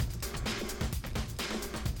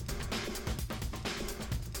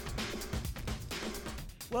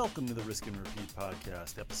Welcome to the Risk and Repeat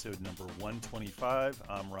podcast, episode number 125.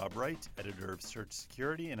 I'm Rob Wright, editor of Search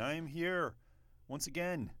Security, and I am here once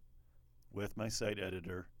again with my site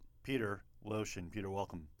editor, Peter Lotion. Peter,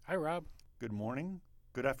 welcome. Hi, Rob. Good morning.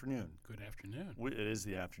 Good afternoon. Good afternoon. It is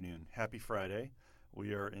the afternoon. Happy Friday.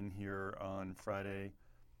 We are in here on Friday,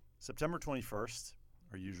 September 21st,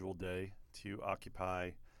 our usual day, to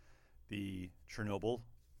occupy the Chernobyl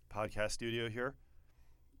podcast studio here.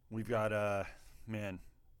 We've got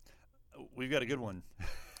we've got a good one.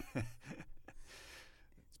 It's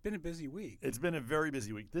been a busy week. It's been a very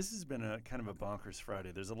busy week. This has been a kind of a bonkers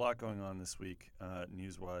Friday. There's a lot going on this week,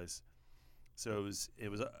 news-wise. So it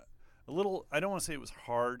was a little, I don't want to say it was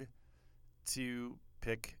hard to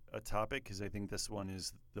pick a topic, because I think this one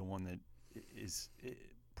is the one that is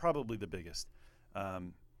probably the biggest.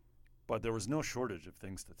 But there was no shortage of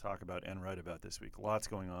things to talk about and write about this week. Lots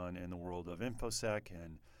going on in the world of InfoSec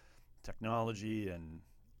and technology, and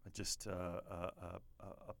just a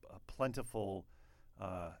plentiful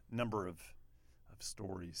number of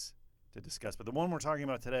stories to discuss. But the one we're talking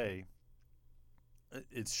about today,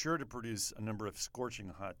 it's sure to produce a number of scorching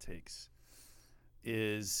hot takes,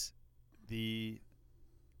 is the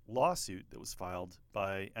lawsuit that was filed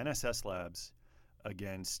by NSS Labs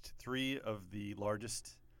against three of the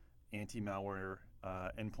largest anti-malware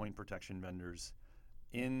endpoint protection vendors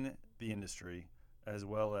in the industry, as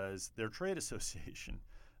well as their trade association.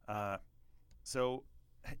 So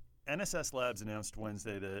NSS Labs announced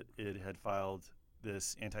Wednesday that it had filed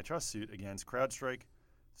this antitrust suit against CrowdStrike,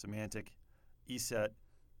 Symantec, ESET,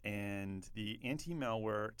 and the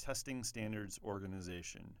Anti-Malware Testing Standards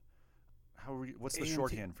Organization. What's the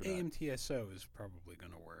shorthand for that? AMTSO is probably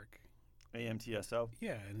going to work. AMTSO?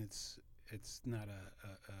 Yeah, and it's not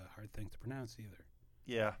a hard thing to pronounce either.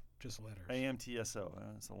 Yeah. Just letters. AMTSO.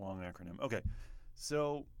 It's a long acronym. Okay.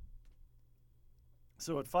 So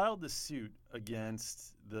it filed this suit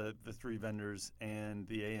against the three vendors and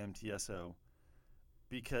the AMTSO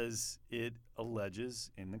because it alleges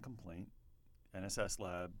in the complaint, NSS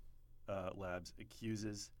Labs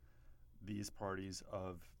accuses these parties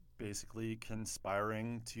of basically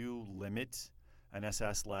conspiring to limit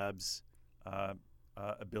NSS Labs'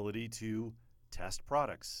 ability to test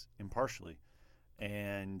products impartially.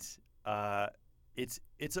 And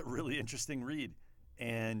it's a really interesting read.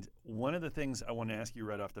 And one of the things I want to ask you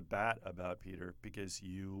right off the bat about, Peter, because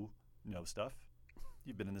you know stuff,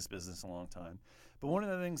 you've been in this business a long time, but one of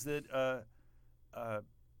the things that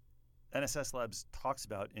NSS Labs talks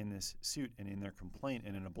about in this suit and in their complaint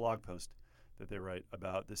and in a blog post that they write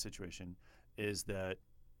about the situation is that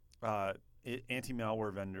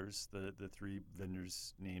anti-malware vendors, the three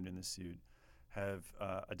vendors named in the suit, have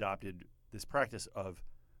adopted this practice of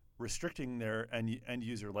restricting their end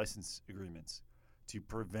user license agreements to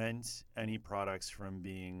prevent any products from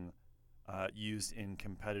being used in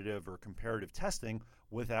competitive or comparative testing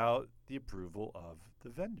without the approval of the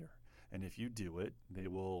vendor. And if you do it, they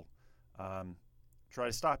will try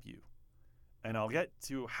to stop you. And I'll get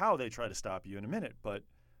to how they try to stop you in a minute. But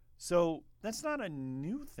so that's not a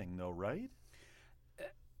new thing, though, right?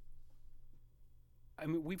 I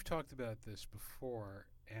mean, we've talked about this before,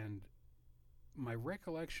 and my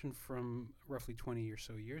recollection from roughly 20 or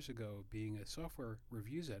so years ago, being a software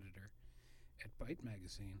reviews editor at Byte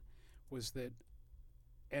Magazine, was that,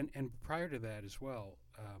 and prior to that as well,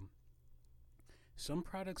 some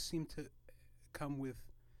products seem to come with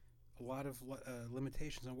a lot of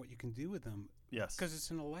limitations on what you can do with them. Yes. Because it's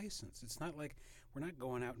in a license. It's not like we're not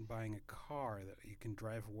going out and buying a car that you can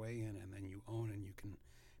drive away in and then you own and you can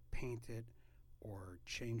paint it or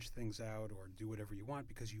change things out or do whatever you want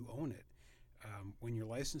because you own it. When you're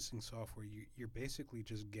licensing software, you're basically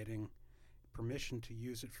just getting permission to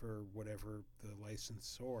use it for whatever the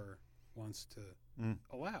licensor wants to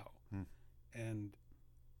allow. And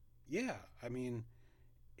yeah, I mean,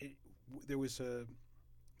 there was an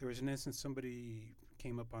instance, somebody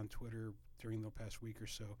came up on Twitter during the past week or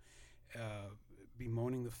so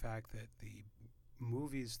bemoaning the fact that the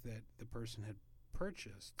movies that the person had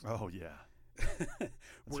purchased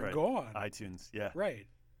were gone. iTunes, yeah. Right.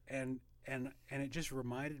 And it just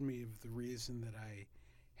reminded me of the reason that I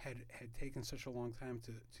had taken such a long time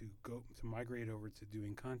to migrate over to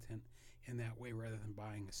doing content in that way rather than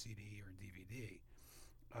buying a CD or DVD.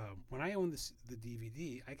 When I own the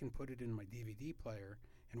DVD, I can put it in my DVD player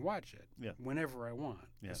and watch it whenever I want,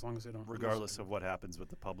 as long as I don't. Regardless of what happens with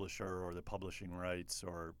the publisher or the publishing rights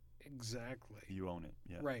or. Exactly. You own it.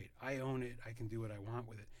 Yeah. Right. I own it. I can do what I want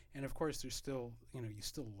with it. And of course, there's still, you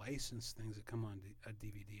still license things that come on a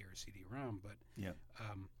DVD or a CD-ROM, but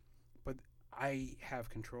but I have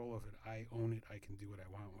control of it. I own it. I can do what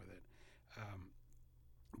I want with it.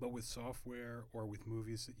 But with software or with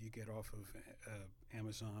movies that you get off of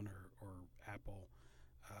Amazon or Apple,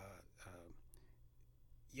 uh, uh,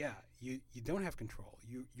 yeah, you don't have control.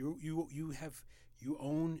 You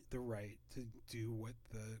own the right to do what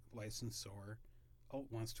the licensor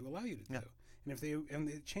wants to allow you to do. Yeah. And if they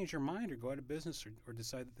change their mind or go out of business or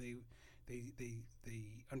decide that they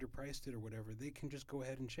underpriced it or whatever, they can just go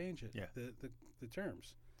ahead and change it. Yeah. The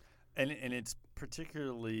terms. And it's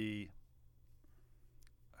particularly,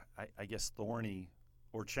 I guess, thorny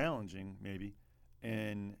or challenging maybe,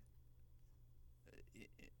 and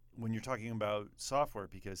when you're talking about software,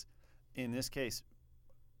 because in this case,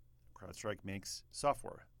 CrowdStrike makes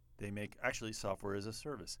software. They make actually software as a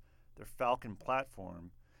service. Their Falcon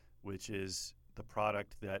platform, which is the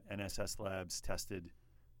product that NSS Labs tested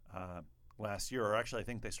last year, or actually I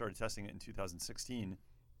think they started testing it in 2016.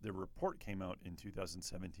 The report came out in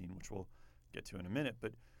 2017, which we'll get to in a minute.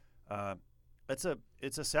 But it's a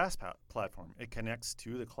SaaS platform. It connects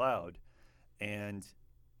to the cloud, and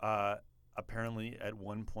apparently at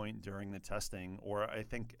one point during the testing, or I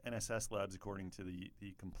think NSS Labs, according to the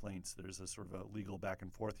complaints, there's a sort of a legal back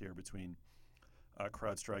and forth here between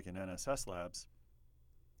CrowdStrike and NSS Labs.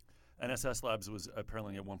 NSS Labs was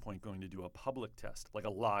apparently at one point going to do a public test, like a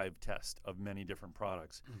live test of many different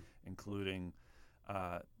products, including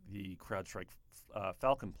the CrowdStrike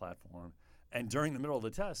Falcon platform. And during the middle of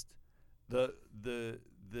the test, the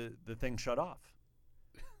thing shut off.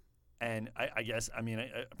 And I guess,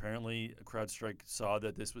 apparently CrowdStrike saw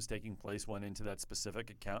that this was taking place, went into that specific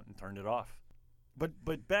account and turned it off.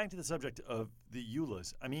 But back to the subject of the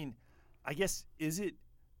EULAs. I guess, is it,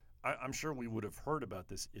 I'm sure we would have heard about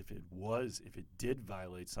this if it did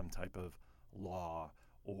violate some type of law,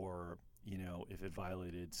 or, if it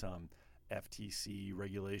violated some FTC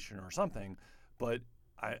regulation or something. But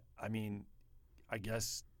I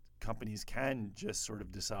guess companies can just sort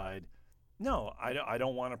of decide, no, I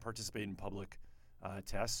don't want to participate in public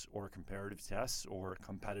tests or comparative tests or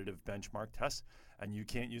competitive benchmark tests, and you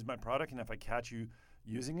can't use my product. And if I catch you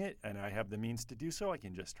using it and I have the means to do so, I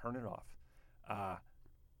can just turn it off.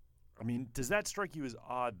 Does that strike you as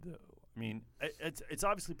odd, though? It's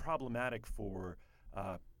obviously problematic for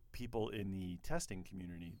people in the testing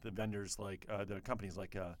community, the vendors like the companies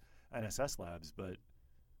like NSS Labs. But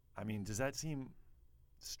does that seem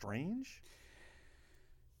strange?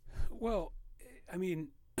 Well,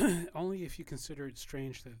 only if you consider it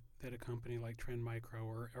strange that a company like Trend Micro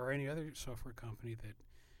or any other software company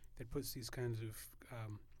that puts these kinds of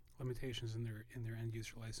limitations in their end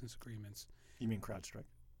user license agreements. You mean CrowdStrike?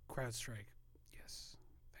 CrowdStrike, yes.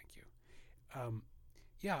 Thank you.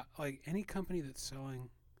 Yeah, like any company that's selling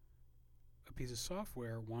a piece of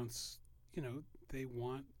software wants, they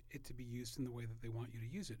want it to be used in the way that they want you to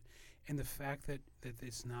use it. And the fact that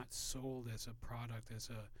it's not sold as a product, as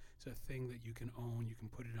a thing that you can own, you can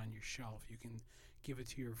put it on your shelf, you can give it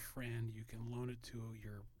to your friend, you can loan it to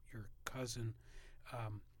your cousin.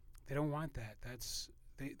 They don't want that.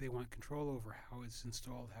 They want control over how it's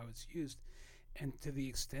installed, how it's used. And to the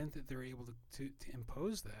extent that they're able to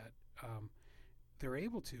impose that, they're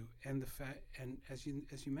able to. And and as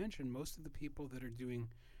you mentioned, most of the people that are doing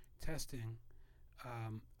testing,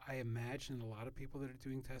 I imagine a lot of people that are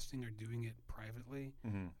doing testing are doing it privately.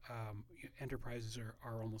 Mm-hmm. Enterprises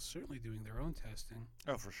are almost certainly doing their own testing.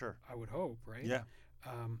 Oh, for sure. I would hope, right? Yeah.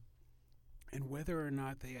 And whether or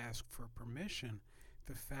not they ask for permission,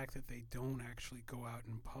 the fact that they don't actually go out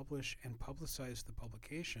and publish and publicize the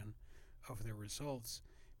publication of their results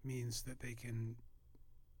means that they can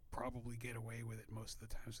probably get away with it most of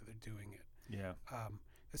the times that they're doing it. Yeah.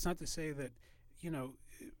 That's not to say that,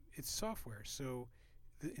 it's software. So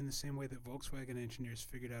in the same way that Volkswagen engineers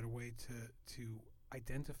figured out a way to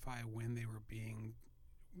identify when the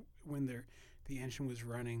engine was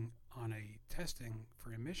running on a testing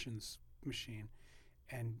for emissions machine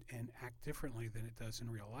and act differently than it does in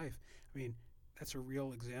real life. That's a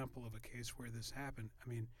real example of a case where this happened.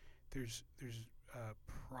 There's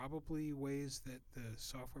probably ways that the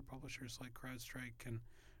software publishers like CrowdStrike can,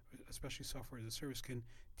 especially software as a service, can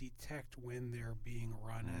detect when they're being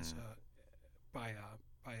run by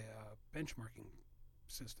a benchmarking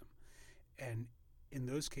system. And in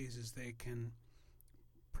those cases, they can,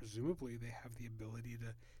 presumably, they have the ability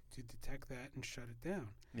to detect that and shut it down.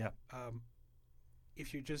 Yeah.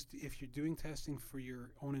 If you're doing testing for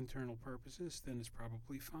your own internal purposes, then it's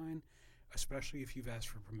probably fine, especially if you've asked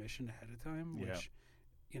for permission ahead of time, which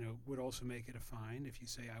would also make it a fine if you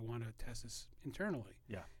say, I want to test this internally.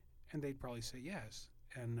 Yeah. And they'd probably say yes.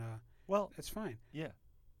 And that's fine. Yeah.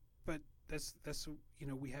 But that's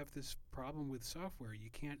we have this problem with software. You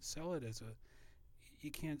can't sell it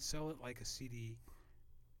like a CD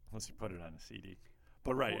unless you put it on a CD.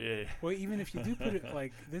 But right, Well, well, even if you do put it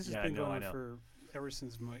like this has Yeah, been no, I going know. on for ever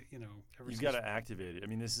since ever You've since. got to activate it. I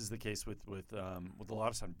mean, this is the case with a lot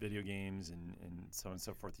of some video games and so on and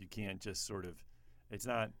so forth. You can't just sort of. It's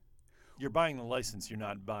not. You're buying the license. You're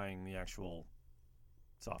not buying the actual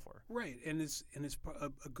software. Right, and it's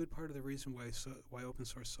a good part of the reason why open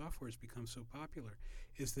source software has become so popular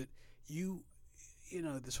is that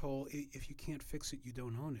this whole if you can't fix it, you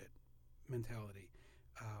don't own it mentality,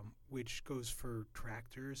 which goes for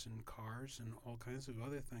tractors and cars and all kinds of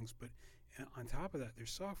other things. But on top of that,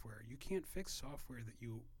 there's software. You can't fix software that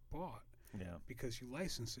you bought Yeah. because you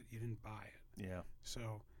licensed it, you didn't buy it. Yeah.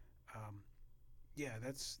 So,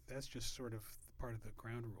 that's just sort of part of the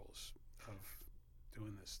ground rules of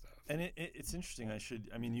doing this stuff. And it's interesting.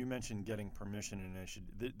 You mentioned getting permission,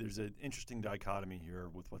 and there's an interesting dichotomy here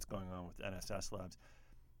with what's going on with NSS Labs.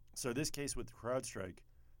 So this case with CrowdStrike,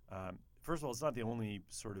 first of all, it's not the only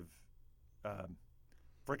sort of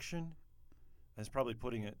friction, that's probably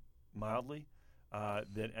putting it mildly,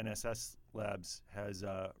 that NSS Labs has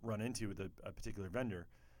run into with a particular vendor.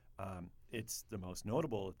 It's the most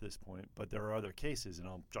notable at this point, but there are other cases, and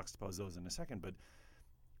I'll juxtapose those in a second. But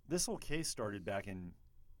this whole case started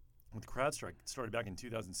with CrowdStrike. It started back in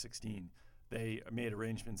 2016. They made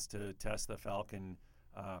arrangements to test the Falcon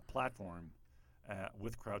platform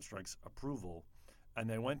with CrowdStrike's approval, and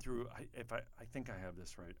they went through. I think I have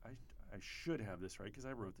this right. I should have this right because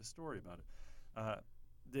I wrote the story about it.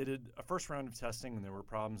 They did a first round of testing, and there were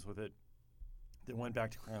problems with it. They went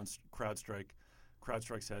back to CrowdStrike.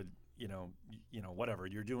 CrowdStrike said, whatever,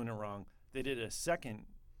 you're doing it wrong. They did a second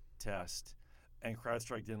test, and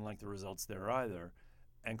CrowdStrike didn't like the results there either.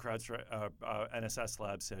 And CrowdStrike, NSS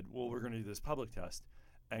Labs said, well, we're going to do this public test.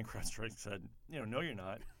 And CrowdStrike said, no, you're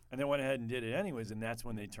not. And they went ahead and did it anyways, and that's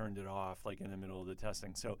when they turned it off, like in the middle of the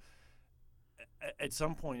testing. So at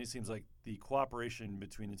some point, it seems like the cooperation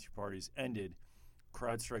between the two parties ended.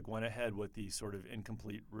 CrowdStrike went ahead with the sort of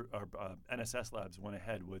incomplete, NSS Labs went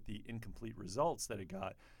ahead with the incomplete results that it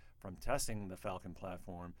got from testing the Falcon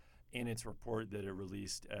platform in its report that it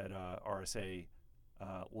released at RSA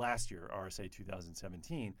last year, RSA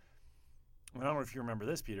 2017. I don't know if you remember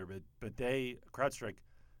this, Peter, but CrowdStrike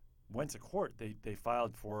went to court. They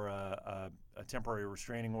filed for a temporary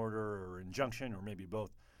restraining order or injunction, or maybe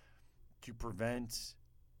both, to prevent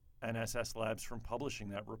NSS Labs from publishing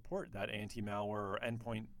that report, that anti-malware or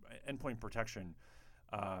endpoint protection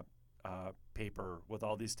paper with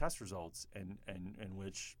all these test results, and in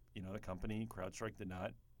which the company CrowdStrike did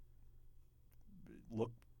not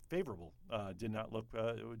look favorable, did not look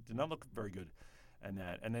very good, and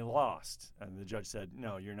they lost. And the judge said,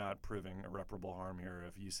 no, you're not proving irreparable harm here.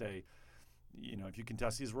 If you say, if you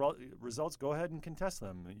contest these results, go ahead and contest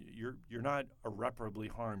them. You're not irreparably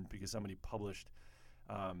harmed because somebody published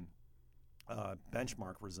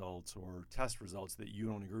benchmark results or test results that you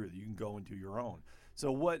don't agree with. You can go and do your own.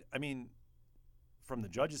 So from the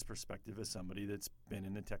judge's perspective, as somebody that's been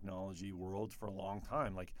in the technology world for a long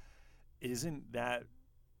time, isn't that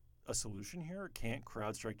a solution here? Can't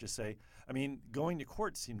CrowdStrike just say, going to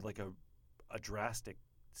court seemed like a drastic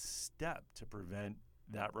step to prevent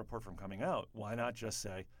that report from coming out. Why not just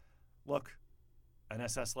say, look,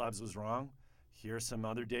 NSS Labs was wrong. Here's some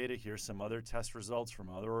other data. Here's some other test results from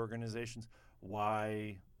other organizations.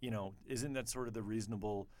 Why, isn't that sort of the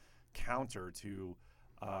reasonable counter to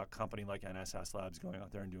a company like NSS Labs going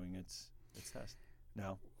out there and doing its test?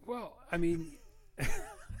 No? Well,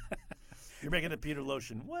 You're making the Peter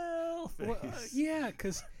Lotion face. Well, yeah,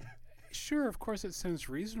 because sure, of course it sounds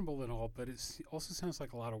reasonable and all, but it also sounds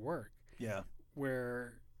like a lot of work. Yeah.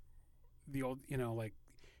 Where the old,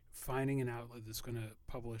 finding an outlet that's going to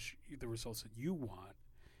publish the results that you want,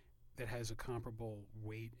 that has a comparable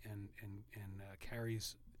weight and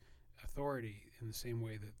carries authority in the same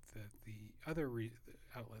way that the other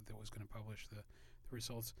outlet that was going to publish the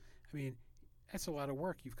results. That's a lot of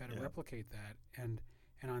work. You've got to replicate that, and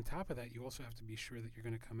on top of that, you also have to be sure that you're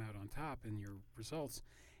going to come out on top in your results.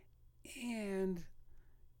 And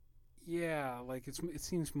it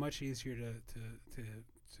seems much easier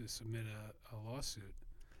to submit a lawsuit.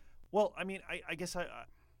 Well, I guess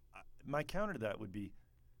my counter to that would be,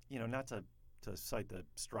 not to cite the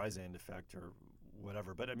Streisand effect or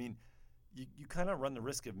whatever, but you kind of run the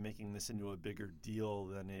risk of making this into a bigger deal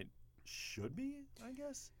than it should be, I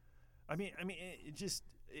guess. I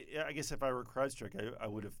guess if I were CrowdStrike, I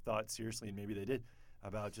would have thought seriously, and maybe they did,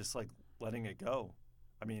 about just letting it go.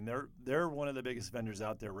 They're one of the biggest vendors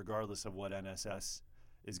out there, regardless of what NSS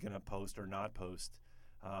is going to post or not post.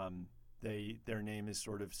 Their name is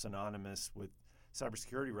sort of synonymous with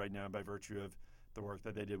cybersecurity right now by virtue of the work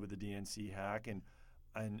that they did with the DNC hack and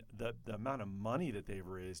and the amount of money that they've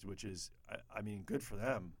raised, which is, I mean, good for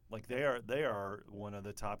them. Like they are one of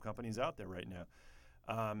the top companies out there right now.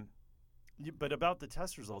 But about the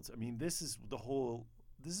test results, I mean, this is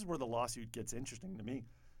where the lawsuit gets interesting to me.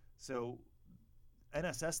 So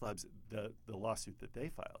NSS Labs, the lawsuit that they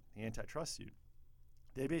filed, the antitrust suit,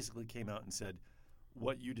 they basically came out and said,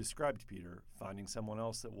 what you described, Peter, finding someone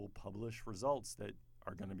else that will publish results that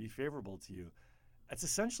are going to be favorable to you. That's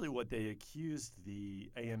essentially what they accused the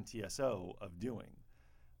AMTSO of doing.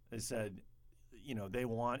 They said, they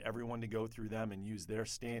want everyone to go through them and use their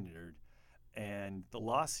standard. And the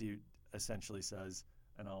lawsuit essentially says,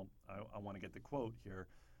 and I want to get the quote here.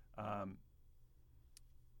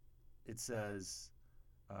 It says,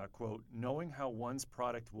 quote, knowing how one's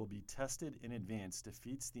product will be tested in advance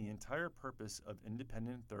defeats the entire purpose of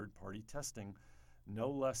independent third-party testing, no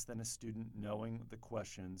less than a student knowing the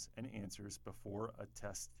questions and answers before a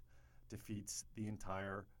test defeats the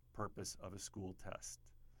entire purpose of a school test.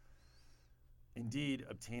 Indeed,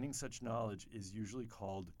 obtaining such knowledge is usually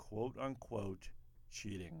called quote-unquote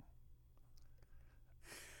cheating.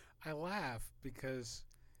 I laugh because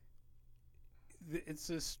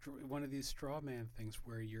it's one of these straw man things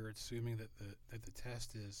where you're assuming that the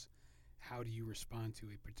test is how do you respond to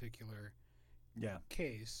a particular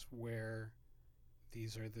case where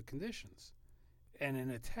these are the conditions. And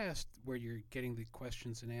in a test where you're getting the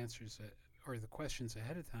questions and answers or the questions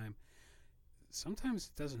ahead of time, sometimes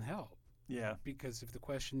it doesn't help. Yeah. Because if the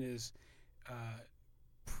question is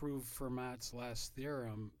prove Fermat's last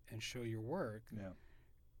theorem and show your work,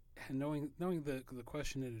 and knowing the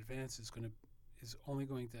question in advance is only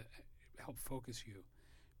going to help focus you,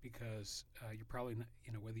 because you're probably not,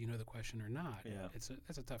 whether you know the question or not. Yeah.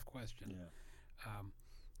 That's a tough question. Yeah.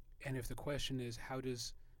 And if the question is how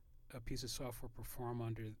does a piece of software perform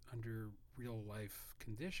under real life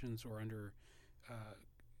conditions or under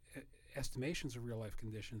estimations of real life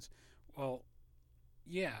conditions, well,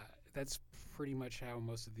 yeah, that's pretty much how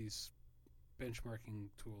most of these benchmarking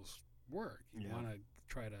tools work. You want to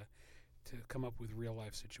try to come up with real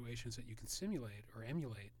life situations that you can simulate or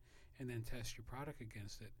emulate, and then test your product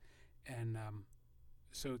against it. And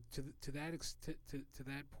so to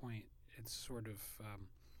that point, it's sort of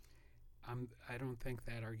I don't think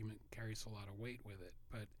that argument carries a lot of weight with it.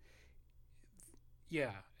 But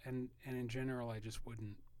yeah, and in general, I just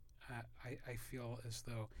wouldn't. I feel as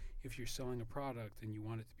though if you're selling a product and you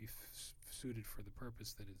want it to be suited for the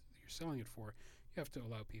purpose that you're selling it for, you have to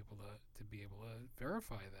allow people to be able to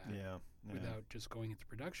verify that without just going into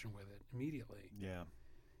production with it immediately. Yeah.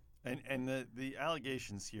 And the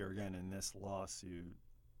allegations here, again, in this lawsuit,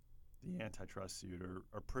 the antitrust suit,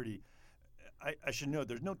 are pretty... I should note,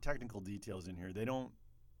 there's no technical details in here. They don't...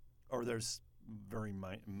 Or there's very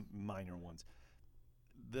minor ones.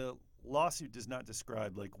 The lawsuit does not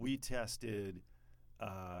describe, like, we tested...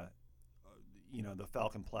 the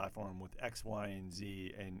Falcon platform with X, Y, and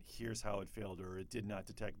Z, and here's how it failed, or it did not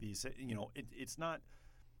detect these. It's not.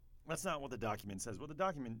 That's not what the document says. What the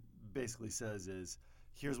document basically says is,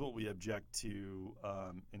 here's what we object to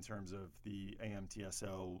in terms of the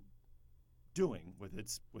AMTSO doing with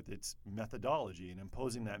its methodology and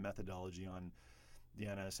imposing that methodology on the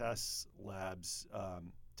NSS Labs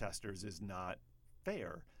testers is not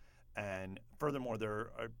fair. And furthermore,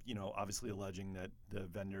 they're obviously alleging that the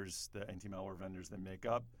vendors, the anti-malware vendors that make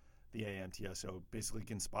up the AMTSO, basically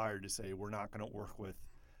conspired to say we're not going to work with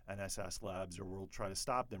NSS Labs, or we'll try to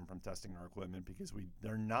stop them from testing our equipment because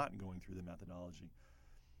they're not going through the methodology.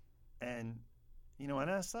 And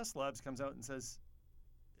NSS Labs comes out and says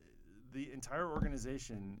the entire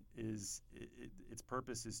organization its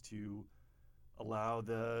purpose is to allow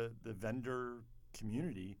the vendor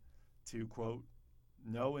community to, quote,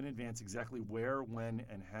 know in advance exactly where, when,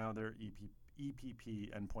 and how their EPP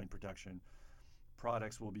endpoint protection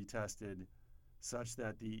products will be tested, such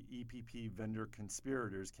that the EPP vendor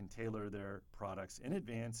conspirators can tailor their products in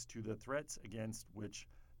advance to the threats against which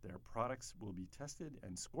their products will be tested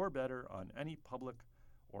and score better on any public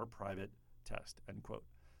or private test, end quote.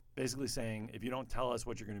 Basically saying, if you don't tell us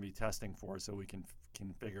what you're going to be testing for so we can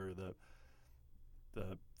configure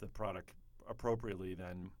the product appropriately,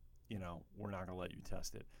 then we're not going to let you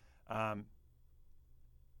test it.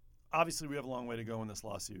 Obviously, we have a long way to go in this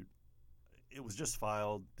lawsuit. It was just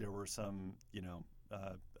filed. There were some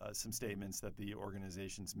statements that the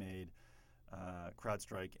organizations made,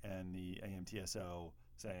 CrowdStrike and the AMTSO,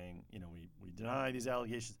 saying, we deny these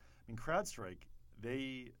allegations. I mean, CrowdStrike,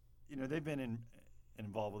 they've been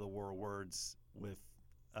involved with a war of words with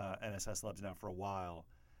NSS Labs now for a while.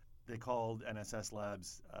 They called NSS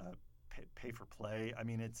Labs pay for play. I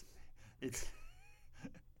mean, it's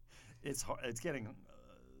getting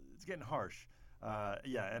it's getting harsh.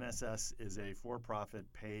 NSS is a for-profit,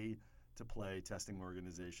 pay-to-play testing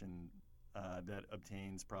organization that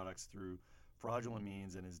obtains products through fraudulent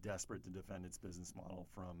means and is desperate to defend its business model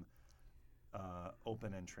from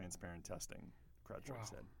open and transparent testing, CrowdStrike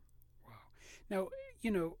said. Wow. Now,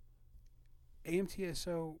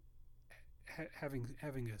 AMTSO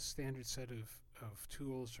having a standard set of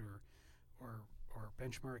tools or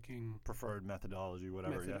benchmarking Preferred methodology,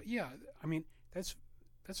 whatever. Yeah, I mean that's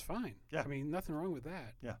fine. Yeah. I mean nothing wrong with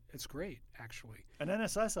that. Yeah, it's great actually. And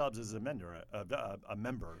NSS Labs is a member of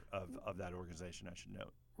that organization, I should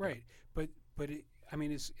note. Right, yeah. but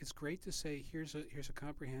it's great to say here's a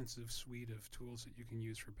comprehensive suite of tools that you can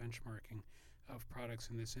use for benchmarking of products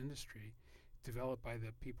in this industry, developed by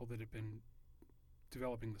the people that have been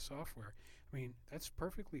developing the software. I mean, that's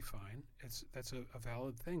perfectly fine. That's a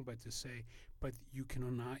valid thing. But to say, but you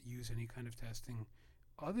cannot use any kind of testing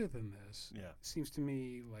other than this, seems to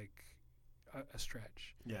me like a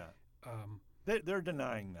stretch. Yeah. They're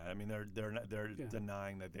denying that. I mean, they're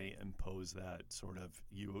denying that they impose that sort of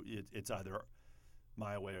it's either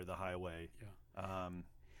my way or the highway. Yeah.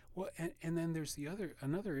 Well, and then there's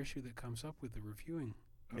another issue that comes up with the reviewing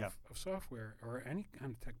of software or any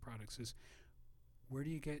kind of tech products is where do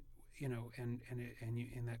you get, and you,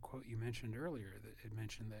 in that quote you mentioned earlier, that it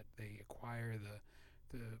mentioned that they acquire the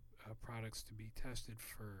products to be tested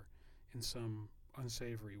for in some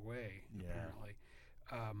unsavory way, apparently.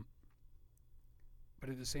 But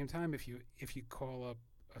at the same time, if you call up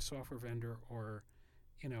a software vendor or,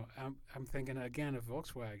 I'm thinking again of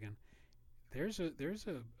Volkswagen. There's a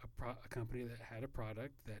company that had a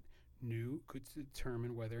product that could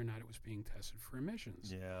determine whether or not it was being tested for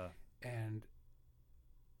emissions. Yeah. And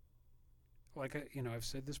like I've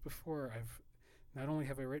said this before. Not only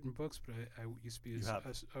have I written books, but I used to be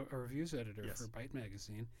a reviews editor for Byte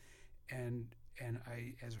magazine, and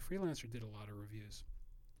I, as a freelancer, did a lot of reviews.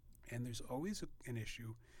 And there's always an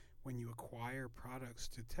issue when you acquire products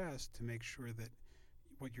to test to make sure that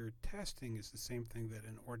what you're testing is the same thing that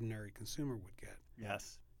an ordinary consumer would get.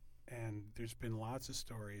 Yes. And there's been lots of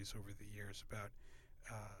stories over the years about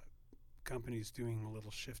companies doing a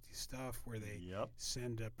little shifty stuff where they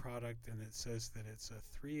send a product and it says that it's a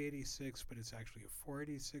 386, but it's actually a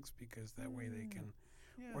 486 because that way they can,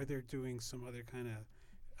 or they're doing some other kind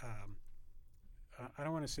of, I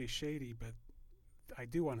don't want to say shady, but I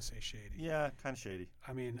do want to say shady. Yeah, kind of shady.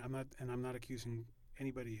 I mean, I'm not accusing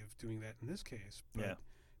anybody of doing that in this case.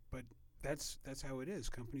 But that's how it is.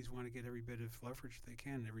 Companies want to get every bit of leverage they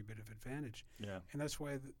can, every bit of advantage. Yeah. And that's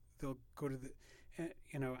why they'll go to the.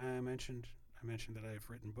 I mentioned that I've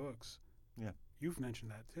written books. Yeah. You've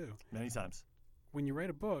mentioned that too. Many times. When you write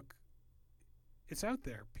a book, it's out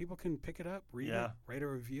there. People can pick it up, read it, write a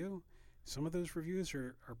review. Some of those reviews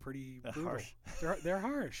are pretty brutal. Harsh. They're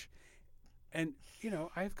harsh. And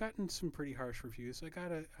I've gotten some pretty harsh reviews. I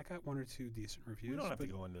got one or two decent reviews. We don't have to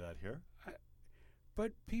go into that here.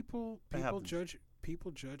 But people judge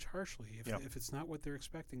harshly if it's not what they're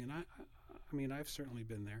expecting. And I mean, I've certainly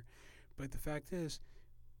been there. But the fact is,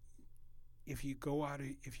 if you go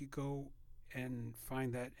and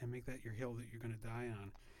find that and make that your hill that you're going to die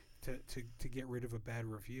on, to get rid of a bad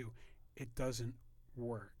review, it doesn't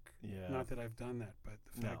work. Yeah. Not that I've done that, but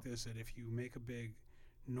the fact is that if you make a big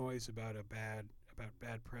noise about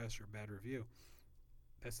bad press or bad review,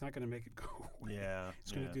 that's not going to make it go away. Yeah,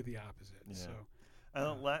 it's going to do the opposite. Yeah. So,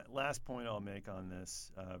 last point I'll make on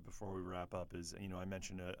this before we wrap up is, I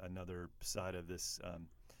mentioned another side of this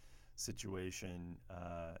situation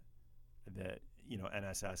that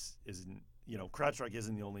NSS isn't, CrowdStrike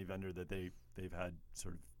isn't the only vendor that they've had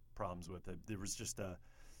sort of problems with. There was just a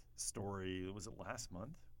story. Was it last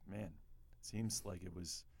month? Man, it seems like it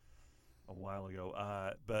was a while ago.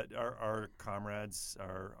 But our comrades,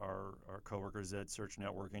 our coworkers at Search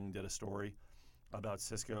Networking did a story about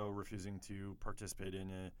Cisco refusing to participate in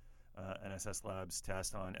a NSS Labs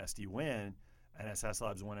test on SD-WAN. NSS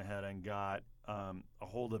Labs went ahead and got a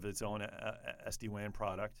hold of its own SD-WAN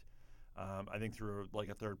product, I think through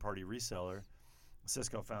a third-party reseller.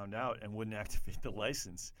 Cisco found out and wouldn't activate the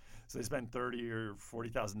license. So they spent $30,000 or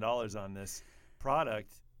 $40,000 on this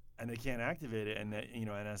product, and they can't activate it. And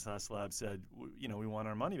NSS Labs said, we want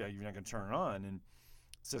our money back. You're not going to turn it on. And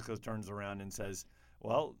Cisco turns around and says,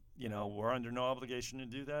 well, we're under no obligation to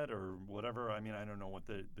do that or whatever. I mean, I don't know what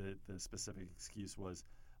the specific excuse was.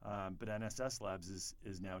 But NSS Labs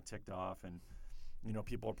is now ticked off, and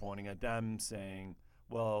people are pointing at them saying,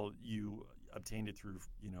 well, you obtained it through,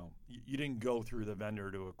 you didn't go through the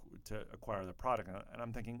vendor to acquire the product. And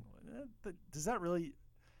I'm thinking, does that really,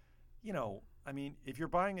 I mean, if you're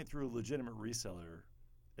buying it through a legitimate reseller,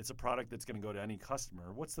 It's a product that's going to go to any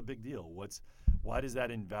customer. What's the big deal? Why does that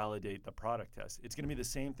invalidate the product test? It's going to be the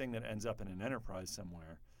same thing that ends up in an enterprise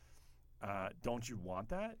somewhere. Don't you want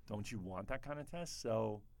that? Don't you want that kind of test?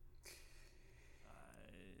 So,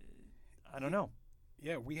 I don't know.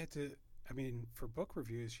 Yeah, we had to. I mean, for book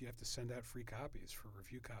reviews, you have to send out free copies for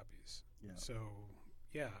review copies. Yeah. So,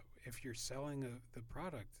 yeah, if you're selling the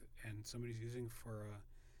product and somebody's using for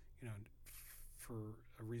for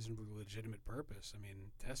a reasonably legitimate purpose, I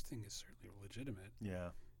mean, testing is certainly legitimate. Yeah.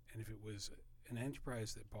 And if it was an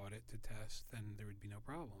enterprise that bought it to test, then there would be no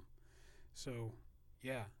problem. So,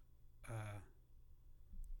 yeah.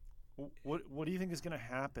 What do you think is going to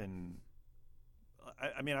happen?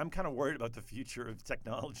 I mean, I'm kind of worried about the future of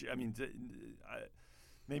technology. I mean,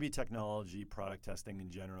 maybe technology product testing in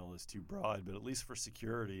general is too broad, but at least for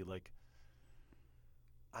security, like,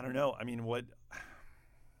 I don't know. I mean,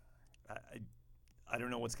 I don't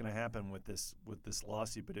know what's going to happen with this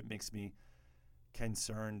lawsuit, but it makes me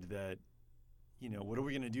concerned that, what are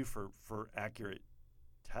we going to do for accurate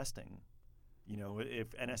testing?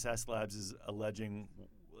 If NSS Labs is alleging,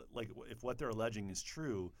 like, if what they're alleging is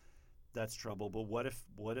true, that's trouble. But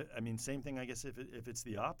same thing, I guess, if it's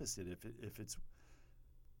the opposite,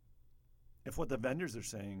 if what the vendors are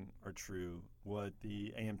saying are true, what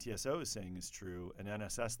the AMTSO is saying is true, and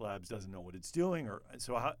NSS Labs doesn't know what it's doing,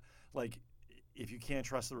 if you can't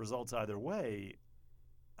trust the results either way,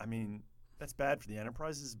 I mean, that's bad for the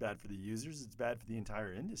enterprises, it's bad for the users, it's bad for the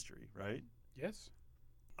entire industry, right? Yes.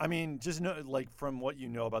 I mean, just from what you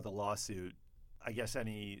know about the lawsuit, I guess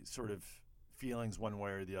any sort of feelings one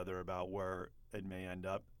way or the other about where it may end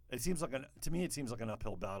up. It seems like it seems like an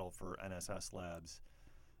uphill battle for NSS Labs.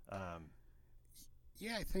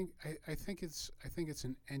 Yeah, I think it's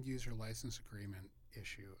an end user license agreement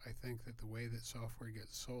issue. I think that the way that software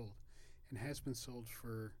gets sold, and has been sold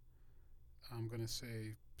for, I'm going to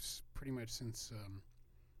say, pretty much since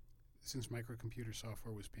microcomputer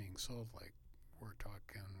software was being sold, like we're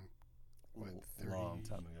talking, a long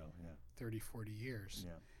time ago, yeah, 30, 40 years.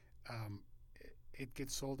 Yeah. It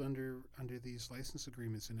gets sold under these license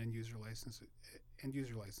agreements and end user license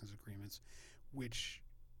agreements, which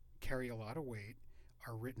carry a lot of weight,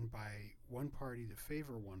 are written by one party to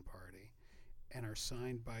favor one party, and are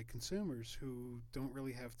signed by consumers who don't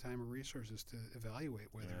really have time or resources to evaluate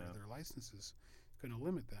whether their license is going to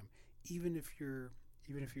limit them. Even if you're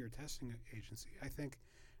a testing agency, I think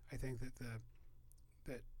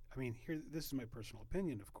that here, this is my personal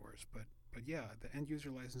opinion, of course, but yeah, the end user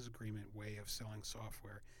license agreement way of selling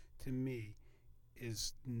software to me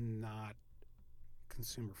is not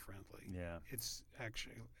consumer friendly. Yeah. It's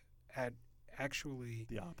actually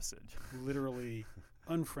the opposite. Literally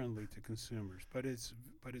unfriendly to consumers, but it's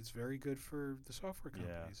very good for the software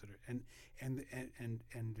companies that are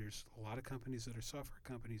and there's a lot of companies that are software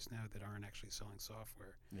companies now that aren't actually selling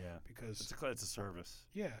software. Yeah. Because it's a service.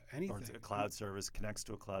 Yeah, anything. Or it's a cloud service, connects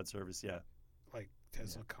to a cloud service, yeah. Like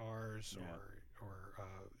Tesla cars or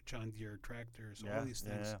John Deere tractors, all these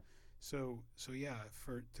things. Yeah. So yeah,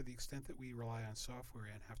 to the extent that we rely on software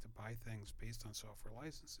and have to buy things based on software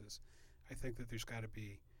licenses, I think that there's got to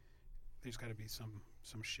be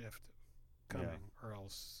some shift coming, or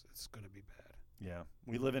else it's going to be bad. Yeah,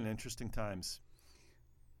 we live in interesting times.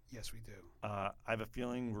 Yes, we do. I have a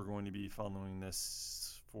feeling we're going to be following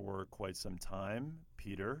this for quite some time.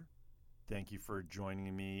 Peter, thank you for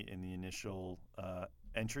joining me in the initial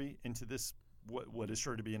entry into this, what is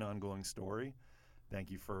sure to be an ongoing story. Thank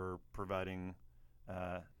you for providing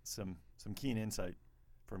some keen insight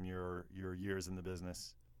from your years in the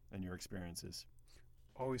business and your experiences.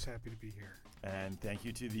 Always happy to be here. And thank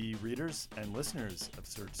you to the readers and listeners of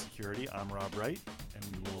Search Security. I'm Rob Wright, and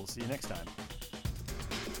we will see you next time.